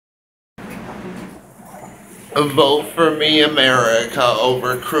Vote for me, America,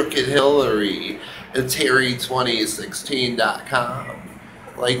 over crooked Hillary. It's Harry2016.com.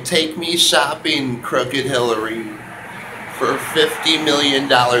 Like, take me shopping, crooked Hillary, for $50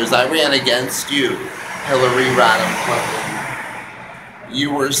 million. I ran against you, Hillary Rodham Clinton.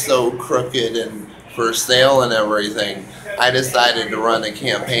 You were so crooked and for sale and everything. I decided to run a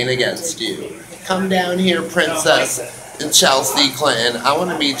campaign against you. Come down here, Princess Chelsea Clinton. I want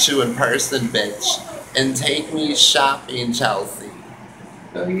to meet you in person, bitch. And take me shopping, Chelsea.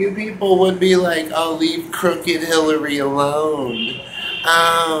 So you people would be like, oh, leave crooked Hillary alone.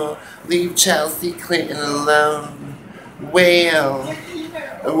 Oh, leave Chelsea Clinton alone. Well,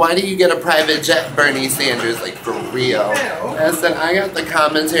 why do you get a private jet, Bernie Sanders? Like, for real. Listen, I got the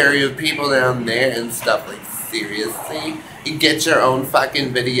commentary of people down there and stuff. Like, seriously? You get your own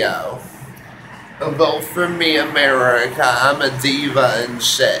fucking video. Vote for me, America. I'm a diva and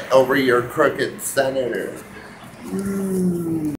shit over your crooked senator.